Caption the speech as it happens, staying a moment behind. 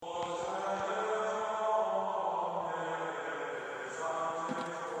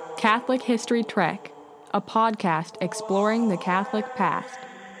Catholic History Trek, a podcast exploring the Catholic past.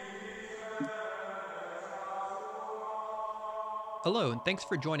 Hello, and thanks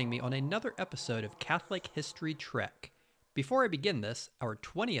for joining me on another episode of Catholic History Trek. Before I begin this, our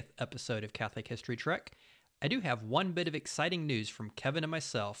 20th episode of Catholic History Trek, I do have one bit of exciting news from Kevin and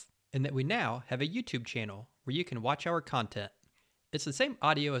myself, in that we now have a YouTube channel where you can watch our content. It's the same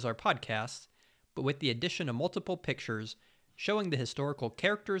audio as our podcast, but with the addition of multiple pictures showing the historical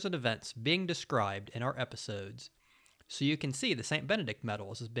characters and events being described in our episodes. So you can see the St. Benedict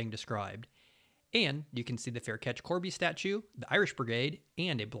medals as being described, and you can see the Fair Catch Corby statue, the Irish Brigade,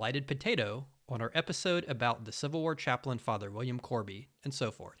 and a blighted potato on our episode about the Civil War chaplain Father William Corby, and so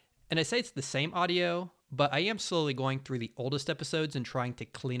forth. And I say it's the same audio, but I am slowly going through the oldest episodes and trying to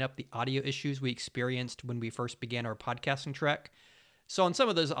clean up the audio issues we experienced when we first began our podcasting trek. So on some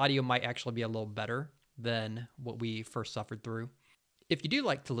of those, audio might actually be a little better than what we first suffered through. If you do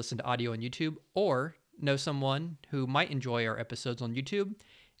like to listen to audio on YouTube, or know someone who might enjoy our episodes on YouTube,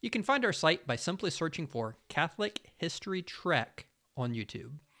 you can find our site by simply searching for Catholic History Trek on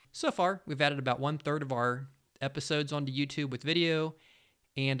YouTube. So far, we've added about 1/3 of our episodes onto YouTube with video,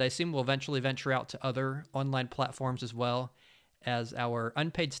 and I assume we'll eventually venture out to other online platforms as well, as our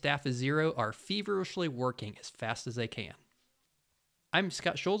unpaid staff is zero are feverishly working as fast as they can. I'm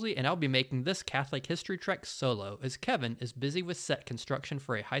Scott Schulze, and I'll be making this Catholic History Trek solo, as Kevin is busy with set construction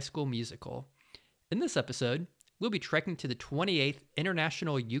for a high school musical. In this episode, we'll be trekking to the 28th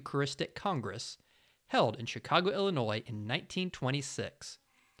International Eucharistic Congress, held in Chicago, Illinois in 1926.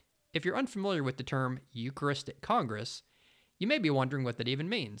 If you're unfamiliar with the term Eucharistic Congress, you may be wondering what that even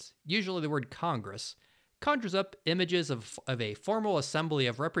means. Usually the word Congress conjures up images of a formal assembly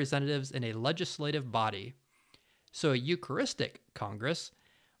of representatives in a legislative body. So a Eucharistic Congress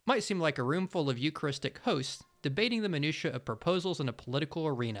might seem like a room full of Eucharistic hosts debating the minutiae of proposals in a political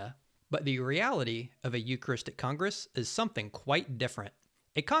arena. But the reality of a Eucharistic Congress is something quite different.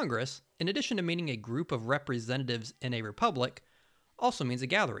 A Congress, in addition to meaning a group of representatives in a republic, also means a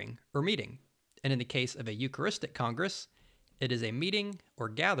gathering or meeting. And in the case of a Eucharistic Congress, it is a meeting or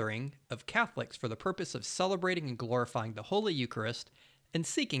gathering of Catholics for the purpose of celebrating and glorifying the Holy Eucharist and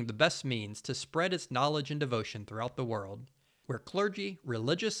seeking the best means to spread its knowledge and devotion throughout the world, where clergy,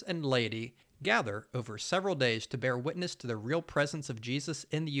 religious, and laity gather over several days to bear witness to the real presence of Jesus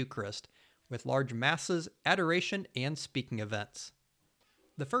in the Eucharist, with large masses, adoration, and speaking events.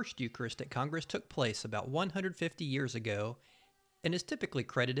 The first Eucharistic Congress took place about 150 years ago and is typically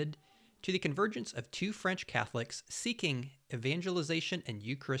credited to the convergence of two French Catholics seeking evangelization and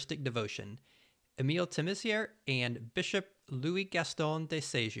Eucharistic devotion, Émile Thémissière and Bishop Louis Gaston de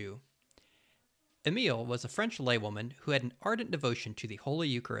Séjoux. Émile was a French laywoman who had an ardent devotion to the Holy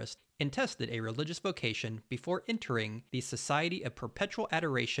Eucharist and tested a religious vocation before entering the Society of Perpetual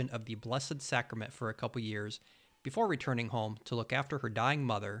Adoration of the Blessed Sacrament for a couple years before returning home to look after her dying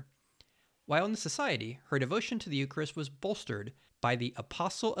mother. While in the society, her devotion to the Eucharist was bolstered by the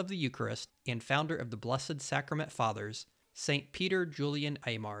Apostle of the Eucharist and founder of the Blessed Sacrament Fathers, St. Peter Julian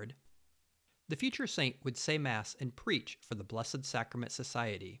Aymard. The future saint would say Mass and preach for the Blessed Sacrament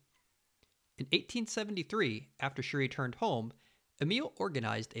Society. In 1873, after she returned home, Émile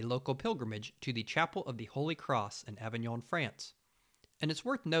organized a local pilgrimage to the Chapel of the Holy Cross in Avignon, France. And it's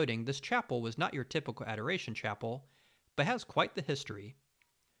worth noting this chapel was not your typical adoration chapel, but has quite the history.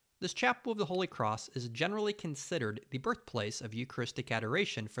 This Chapel of the Holy Cross is generally considered the birthplace of Eucharistic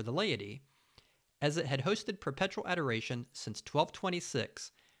adoration for the laity, as it had hosted perpetual adoration since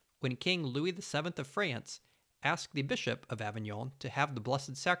 1226, when King Louis VII of France asked the Bishop of Avignon to have the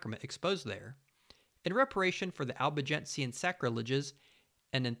Blessed Sacrament exposed there, in reparation for the Albigensian sacrileges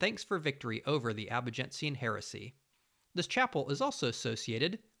and in thanks for victory over the Albigensian heresy. This chapel is also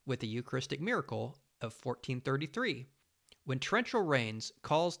associated with the Eucharistic miracle of 1433, when torrential rains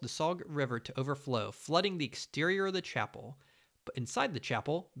caused the Sauge River to overflow, flooding the exterior of the chapel, but inside the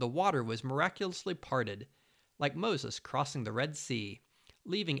chapel, the water was miraculously parted, like Moses crossing the Red Sea,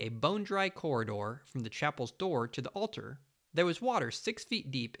 leaving a bone-dry corridor from the chapel's door to the altar. There was water 6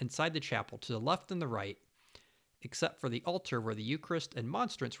 feet deep inside the chapel to the left and the right, except for the altar where the Eucharist and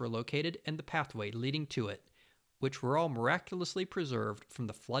monstrance were located and the pathway leading to it, which were all miraculously preserved from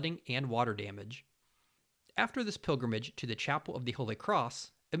the flooding and water damage. After this pilgrimage to the Chapel of the Holy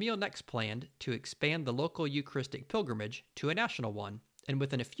Cross, Émile next planned to expand the local Eucharistic pilgrimage to a national one, and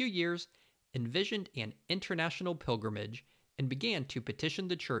within a few years envisioned an international pilgrimage and began to petition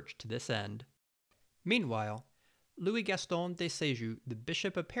the Church to this end. Meanwhile, Louis Gaston de Séjoux, the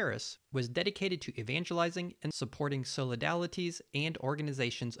Bishop of Paris, was dedicated to evangelizing and supporting solidarities and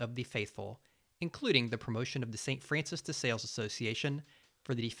organizations of the faithful, including the promotion of the St. Francis de Sales Association,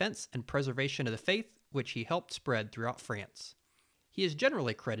 for the defense and preservation of the faith, which he helped spread throughout France. He is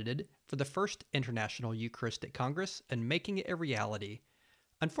generally credited for the first International Eucharistic Congress and making it a reality.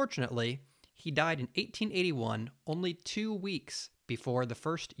 Unfortunately, he died in 1881, only 2 weeks before the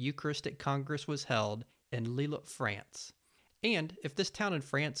first Eucharistic Congress was held in Lille, France. And if this town in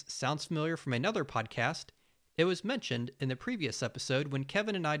France sounds familiar from another podcast, it was mentioned in the previous episode when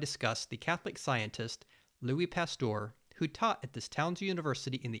Kevin and I discussed the Catholic scientist Louis Pasteur, who taught at this town's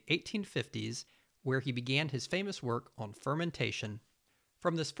university in the 1850s, where he began his famous work on fermentation.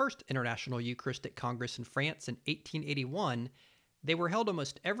 From this first International Eucharistic Congress in France in 1881, they were held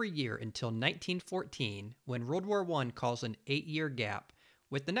almost every year until 1914, when World War I caused an 8-year gap,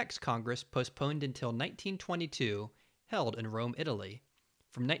 with the next Congress postponed until 1922, held in Rome, Italy.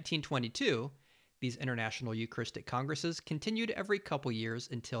 From 1922, these International Eucharistic Congresses continued every couple years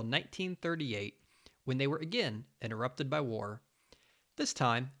until 1938, when they were again interrupted by war. This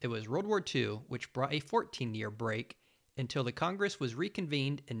time, it was World War II, which brought a 14-year break until the Congress was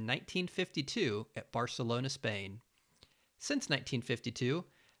reconvened in 1952 at Barcelona, Spain. Since 1952,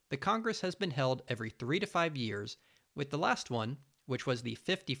 the Congress has been held every 3 to 5 years, with the last one, which was the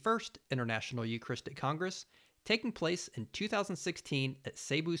 51st International Eucharistic Congress, taking place in 2016 at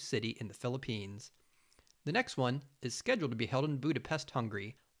Cebu City in the Philippines. The next one is scheduled to be held in Budapest,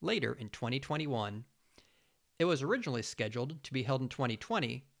 Hungary, later in 2021. It was originally scheduled to be held in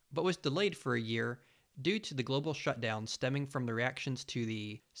 2020, but was delayed for a year due to the global shutdown stemming from the reactions to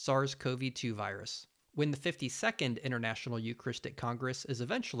the SARS-CoV-2 virus. When the 52nd International Eucharistic Congress is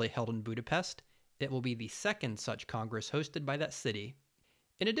eventually held in Budapest, it will be the second such Congress hosted by that city.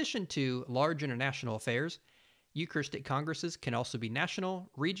 In addition to large international affairs, Eucharistic Congresses can also be national,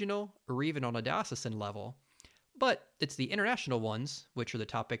 regional, or even on a diocesan level. But it's the international ones which are the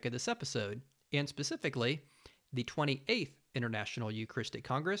topic of this episode, and specifically, the 28th International Eucharistic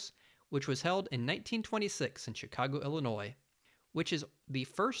Congress, which was held in 1926 in Chicago, Illinois, which is the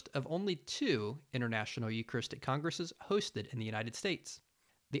first of only 2 International Eucharistic Congresses hosted in the United States.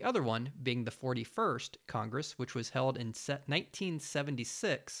 The other one being the 41st Congress, which was held in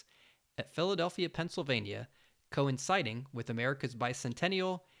 1976 at Philadelphia, Pennsylvania, coinciding with America's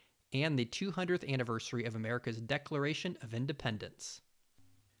bicentennial and the 200th anniversary of America's Declaration of Independence.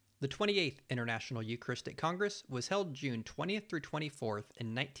 The 28th International Eucharistic Congress was held June 20th through 24th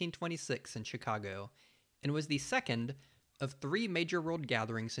in 1926 in Chicago, and was the second of 3 major world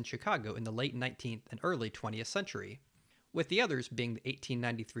gatherings in Chicago in the late 19th and early 20th century, with the others being the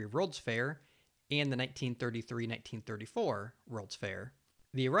 1893 World's Fair and the 1933-1934 World's Fair.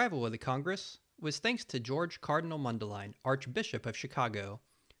 The arrival of the Congress was thanks to George Cardinal Mundelein, Archbishop of Chicago,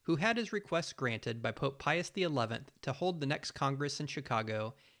 who had his request granted by Pope Pius XI to hold the next Congress in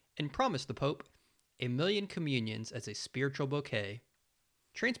Chicago and promised the Pope 1,000,000 communions as a spiritual bouquet.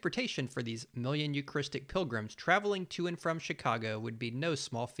 Transportation for these 1,000,000 Eucharistic pilgrims traveling to and from Chicago would be no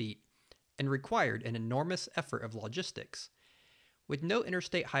small feat, and required an enormous effort of logistics. With no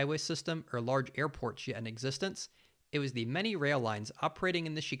interstate highway system or large airports yet in existence, it was the many rail lines operating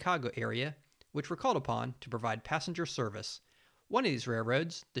in the Chicago area which were called upon to provide passenger service. One of these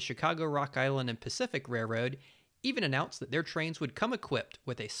railroads, the Chicago, Rock Island, and Pacific Railroad, even announced that their trains would come equipped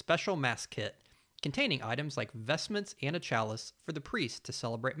with a special Mass kit, containing items like vestments and a chalice for the priest to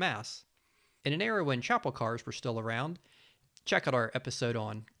celebrate Mass. In an era when chapel cars were still around, check out our episode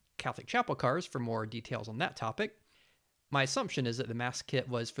on Catholic chapel cars for more details on that topic. My assumption is that the Mass kit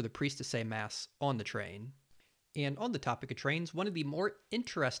was for the priest to say Mass on the train. And on the topic of trains, one of the more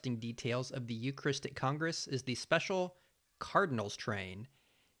interesting details of the Eucharistic Congress is the special Cardinals train.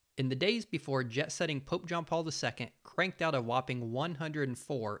 In the days before jet-setting Pope John Paul II cranked out a whopping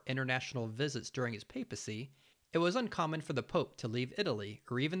 104 international visits during his papacy, it was uncommon for the Pope to leave Italy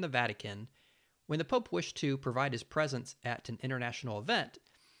or even the Vatican. When the Pope wished to provide his presence at an international event,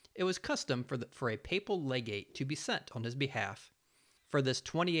 it was custom for a papal legate to be sent on his behalf. For this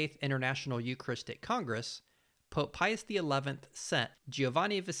 28th International Eucharistic Congress, Pope Pius XI sent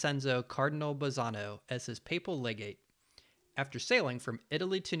Giovanni Vincenzo Cardinal Bazzano as his papal legate. After sailing from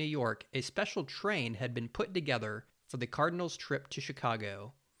Italy to New York, a special train had been put together for the Cardinals' trip to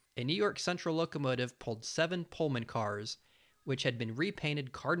Chicago. A New York Central locomotive pulled 7 Pullman cars, which had been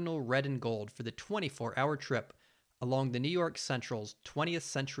repainted cardinal red and gold for the 24-hour trip along the New York Central's 20th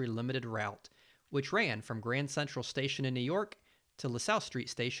Century Limited route, which ran from Grand Central Station in New York to LaSalle Street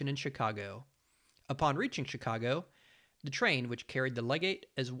Station in Chicago. Upon reaching Chicago, the train, which carried the legate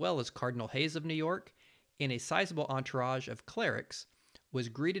as well as Cardinal Hayes of New York and a sizable entourage of clerics, was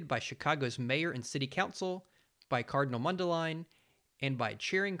greeted by Chicago's mayor and city council, by Cardinal Mundelein, and by a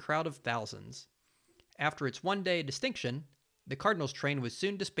cheering crowd of thousands. After its one-day distinction, The Cardinals train was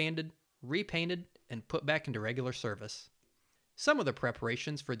soon disbanded, repainted, and put back into regular service. Some of the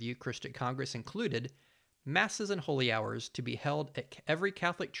preparations for the Eucharistic Congress included masses and holy hours to be held at every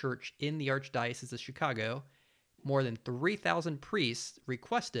Catholic church in the Archdiocese of Chicago. More than 3,000 priests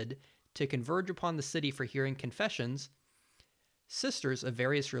requested to converge upon the city for hearing confessions. Sisters of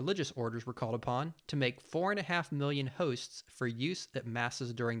various religious orders were called upon to make 4.5 million hosts for use at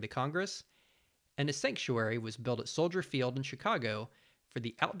masses during the Congress, and a sanctuary was built at Soldier Field in Chicago for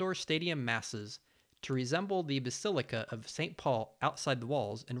the outdoor stadium masses to resemble the Basilica of St. Paul outside the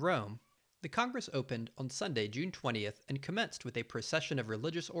walls in Rome. The Congress opened on Sunday, June 20th, and commenced with a procession of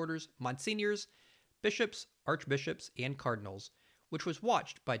religious orders, monsignors, bishops, archbishops, and cardinals, which was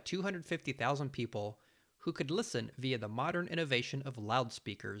watched by 250,000 people who could listen via the modern innovation of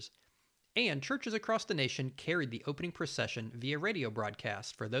loudspeakers, and churches across the nation carried the opening procession via radio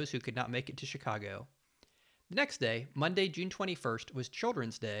broadcast for those who could not make it to Chicago. The next day, Monday, June 21st, was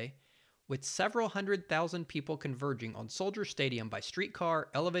Children's Day, with several 100,000 people converging on Soldier Stadium by streetcar,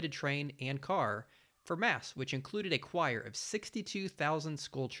 elevated train, and car for Mass, which included a choir of 62,000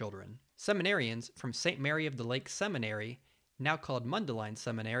 schoolchildren. Seminarians from St. Mary of the Lake Seminary, now called Mundelein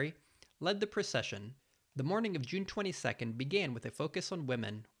Seminary, led the procession. The morning of June 22nd began with a focus on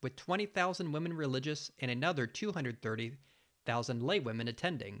women, with 20,000 women religious and another 230,000 lay women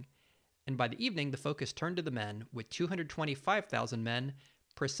attending. And by the evening, the focus turned to the men, with 225,000 men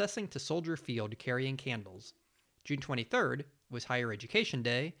processing to Soldier Field carrying candles. June 23rd was Higher Education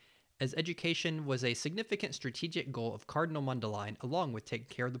Day, as education was a significant strategic goal of Cardinal Mundelein, along with taking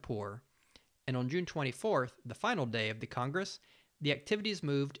care of the poor. And on June 24th, the final day of the Congress, the activities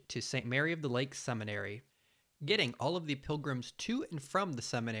moved to St. Mary of the Lake Seminary. Getting all of the pilgrims to and from the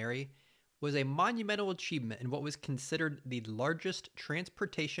seminary was a monumental achievement in what was considered the largest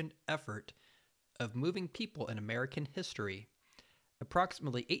transportation effort of moving people in American history.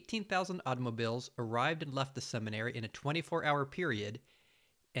 Approximately 18,000 automobiles arrived and left the seminary in a 24-hour period,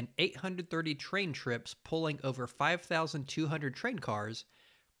 and 830 train trips pulling over 5,200 train cars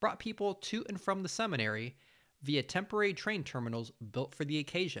brought people to and from the seminary via temporary train terminals built for the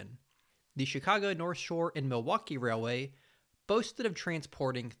occasion. The Chicago North Shore and Milwaukee Railway boasted of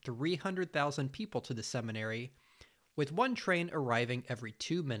transporting 300,000 people to the seminary, with one train arriving every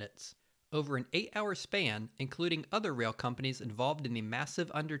 2 minutes. Over an 8-hour span, including other rail companies involved in the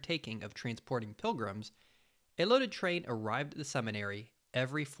massive undertaking of transporting pilgrims, a loaded train arrived at the seminary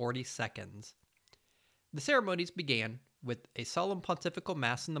every 40 seconds. The ceremonies began with a solemn pontifical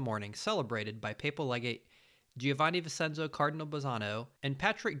mass in the morning celebrated by Papal Legate Giovanni Vincenzo Cardinal Bazzano and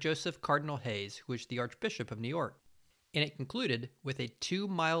Patrick Joseph Cardinal Hayes, who was the Archbishop of New York. And it concluded with a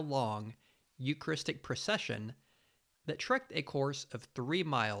 2-mile-long Eucharistic procession that trekked a course of 3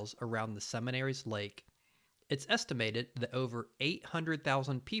 miles around the seminary's lake. It's estimated that over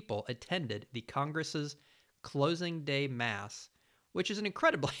 800,000 people attended the Congress's closing day Mass, which is an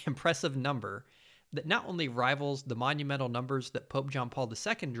incredibly impressive number that not only rivals the monumental numbers that Pope John Paul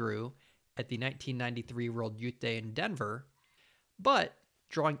II drew at the 1993 World Youth Day in Denver, but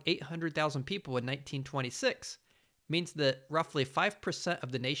drawing 800,000 people in 1926 means that roughly 5%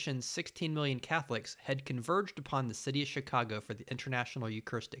 of the nation's 16 million Catholics had converged upon the city of Chicago for the International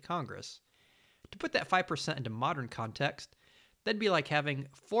Eucharistic Congress. To put that 5% into modern context, that'd be like having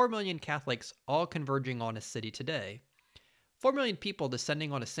 4 million Catholics all converging on a city today. 4 million people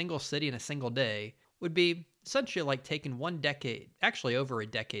descending on a single city in a single day would be essentially like taking one decade, actually over a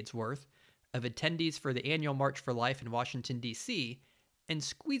decade's worth, of attendees for the annual March for Life in Washington, D.C., and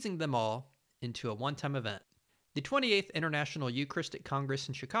squeezing them all into a one-time event. The 28th International Eucharistic Congress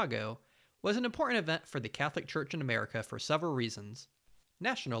in Chicago was an important event for the Catholic Church in America for several reasons.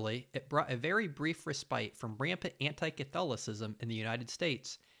 Nationally, it brought a very brief respite from rampant anti-Catholicism in the United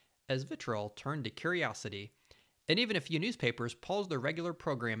States, as vitriol turned to curiosity, and even a few newspapers paused their regular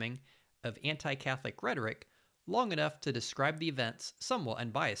programming of anti-Catholic rhetoric long enough to describe the events somewhat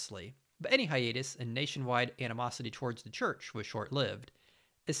unbiasedly. But any hiatus in nationwide animosity towards the Church was short-lived,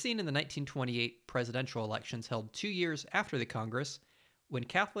 as seen in the 1928 presidential elections held 2 years after the Congress, when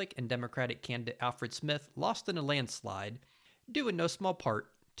Catholic and Democratic candidate Alfred Smith lost in a landslide, due in no small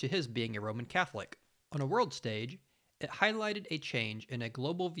part to his being a Roman Catholic. On a world stage, it highlighted a change in a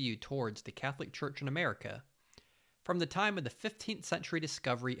global view towards the Catholic Church in America. From the time of the 15th century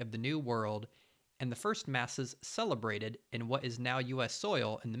discovery of the New World and the first Masses celebrated in what is now U.S.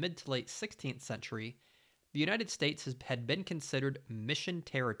 soil in the mid to late 16th century, the United States had been considered mission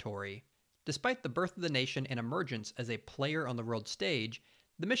territory. Despite the birth of the nation and emergence as a player on the world stage,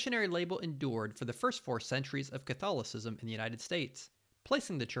 the missionary label endured for the first 4 centuries of Catholicism in the United States.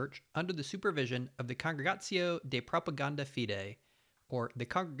 placing the church under the supervision of the Congregatio de Propaganda Fidei, or the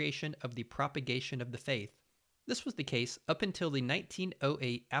Congregation of the Propagation of the Faith. This was the case up until the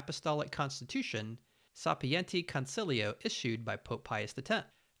 1908 Apostolic Constitution, Sapienti Concilio, issued by Pope Pius X.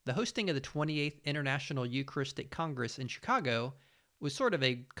 The hosting of the 28th International Eucharistic Congress in Chicago was sort of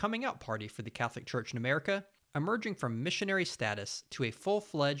a coming-out party for the Catholic Church in America, emerging from missionary status to a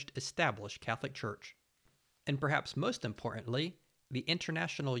full-fledged established Catholic Church. And perhaps most importantly, the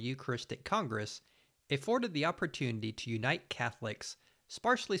International Eucharistic Congress afforded the opportunity to unite Catholics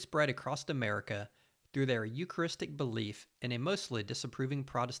sparsely spread across America through their Eucharistic belief in a mostly disapproving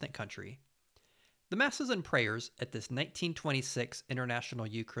Protestant country. The Masses and prayers at this 1926 International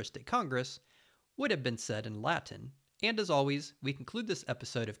Eucharistic Congress would have been said in Latin, and as always, we conclude this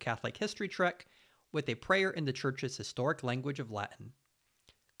episode of Catholic History Trek with a prayer in the Church's historic language of Latin.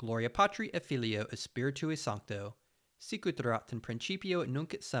 Gloria Patri et Filio et Spiritui Sancto, sic ut erat in principio et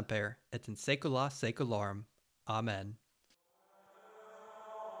nunc et semper, et in saecula saeculorum. Amen.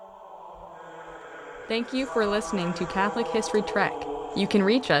 Thank you for listening to Catholic History Trek. You can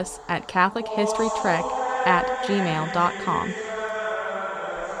reach us at catholichistorytrek@gmail.com.